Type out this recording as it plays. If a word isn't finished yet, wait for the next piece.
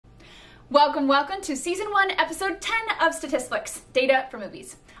Welcome to Season 1, Episode 10 of Statistics, Data for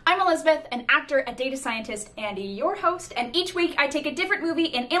Movies. I'm Elizabeth, an actor, a data scientist, and your host, and each week I take a different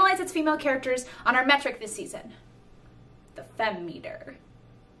movie and analyze its female characters on our metric this season, the FemmeMeter.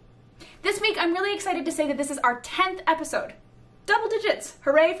 This week I'm really excited to say that this is our 10th episode. Double digits!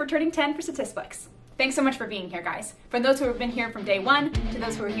 Hooray for turning 10 for Statistics. Thanks so much for being here, guys. For those who have been here from day one, to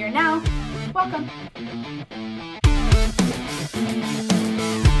those who are here now, welcome.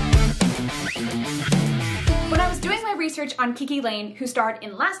 When I was doing my research on Kiki Layne, who starred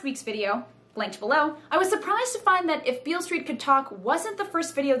in last week's video, linked below, I was surprised to find that If Beale Street Could Talk wasn't the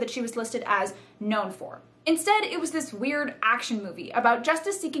first video that she was listed as known for. Instead, it was this weird action movie about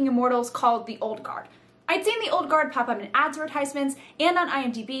justice-seeking immortals called The Old Guard. I'd seen The Old Guard pop up in advertisements and on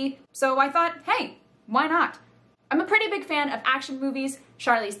IMDb, so I thought, hey, why not? I'm a pretty big fan of action movies,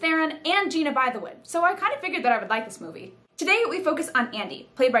 Charlize Theron, and Gina Bythewood, so I kind of figured that I would like this movie. Today we focus on Andy,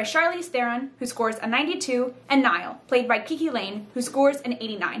 played by Charlize Theron, who scores a 92, and Nile, played by Kiki Layne, who scores an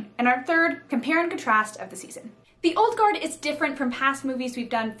 89, and our third compare and contrast of the season. The Old Guard is different from past movies we've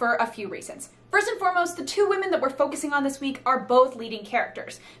done for a few reasons. First and foremost, the two women that we're focusing on this week are both leading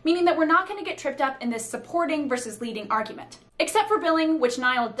characters, meaning that we're not going to get tripped up in this supporting versus leading argument. Except for billing, which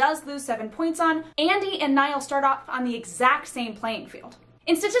Nile does lose 7 points on, Andy and Nile start off on the exact same playing field.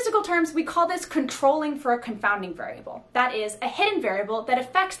 In statistical terms, we call this controlling for a confounding variable. That is, a hidden variable that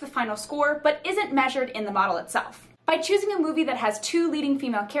affects the final score but isn't measured in the model itself. By choosing a movie that has two leading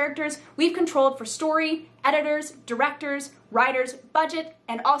female characters, we've controlled for story, editors, directors, writers, budget,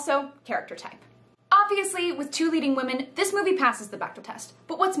 and also character type. Obviously, with two leading women, this movie passes the Bechdel test.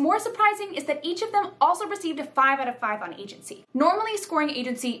 But what's more surprising is that each of them also received a 5 out of 5 on agency. Normally, scoring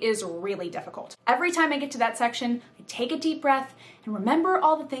agency is really difficult. Every time I get to that section, I take a deep breath and remember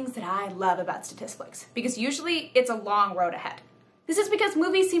all the things that I love about statistics, because usually it's a long road ahead. This is because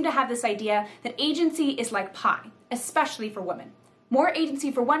movies seem to have this idea that agency is like pie, especially for women. More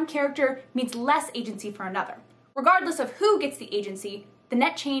agency for one character means less agency for another. Regardless of who gets the agency, the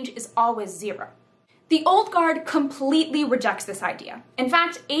net change is always 0. The Old Guard completely rejects this idea. In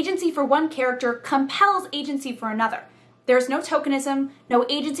fact, agency for one character compels agency for another. There's no tokenism, no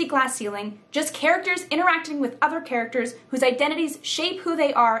agency glass ceiling, just characters interacting with other characters whose identities shape who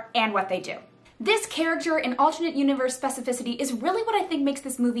they are and what they do. This character and alternate universe specificity is really what I think makes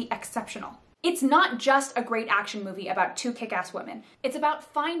this movie exceptional. It's not just a great action movie about two kick-ass women. It's about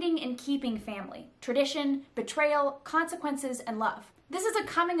finding and keeping family, tradition, betrayal, consequences, and love. This is a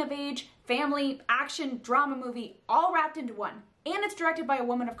coming-of-age, family, action, drama movie all wrapped into one, and it's directed by a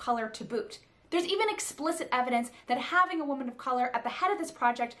woman of color to boot. There's even explicit evidence that having a woman of color at the head of this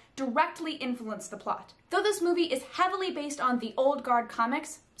project directly influenced the plot. Though this movie is heavily based on the Old Guard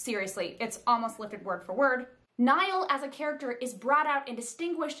comics, seriously, it's almost lifted word for word, Nile as a character is brought out and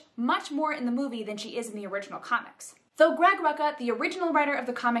distinguished much more in the movie than she is in the original comics. Though Greg Rucka, the original writer of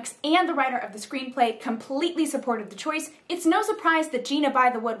the comics and the writer of the screenplay, completely supported the choice, it's no surprise that Gina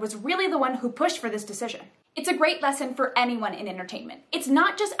Bythewood was really the one who pushed for this decision. It's a great lesson for anyone in entertainment. It's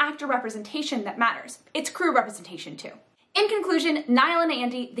not just actor representation that matters, it's crew representation too. In conclusion, Nile and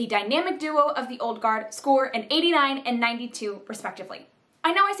Andy, the dynamic duo of the Old Guard, score an 89 and 92 respectively.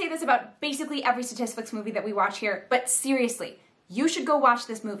 I know I say this about basically every statistics movie that we watch here, but seriously, you should go watch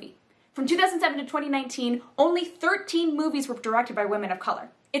this movie. From 2007 to 2019, only 13 movies were directed by women of color.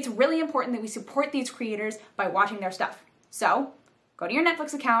 It's really important that we support these creators by watching their stuff. So, go to your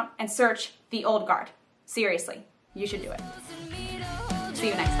Netflix account and search The Old Guard. Seriously, you should do it. See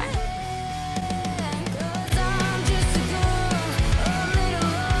you next time.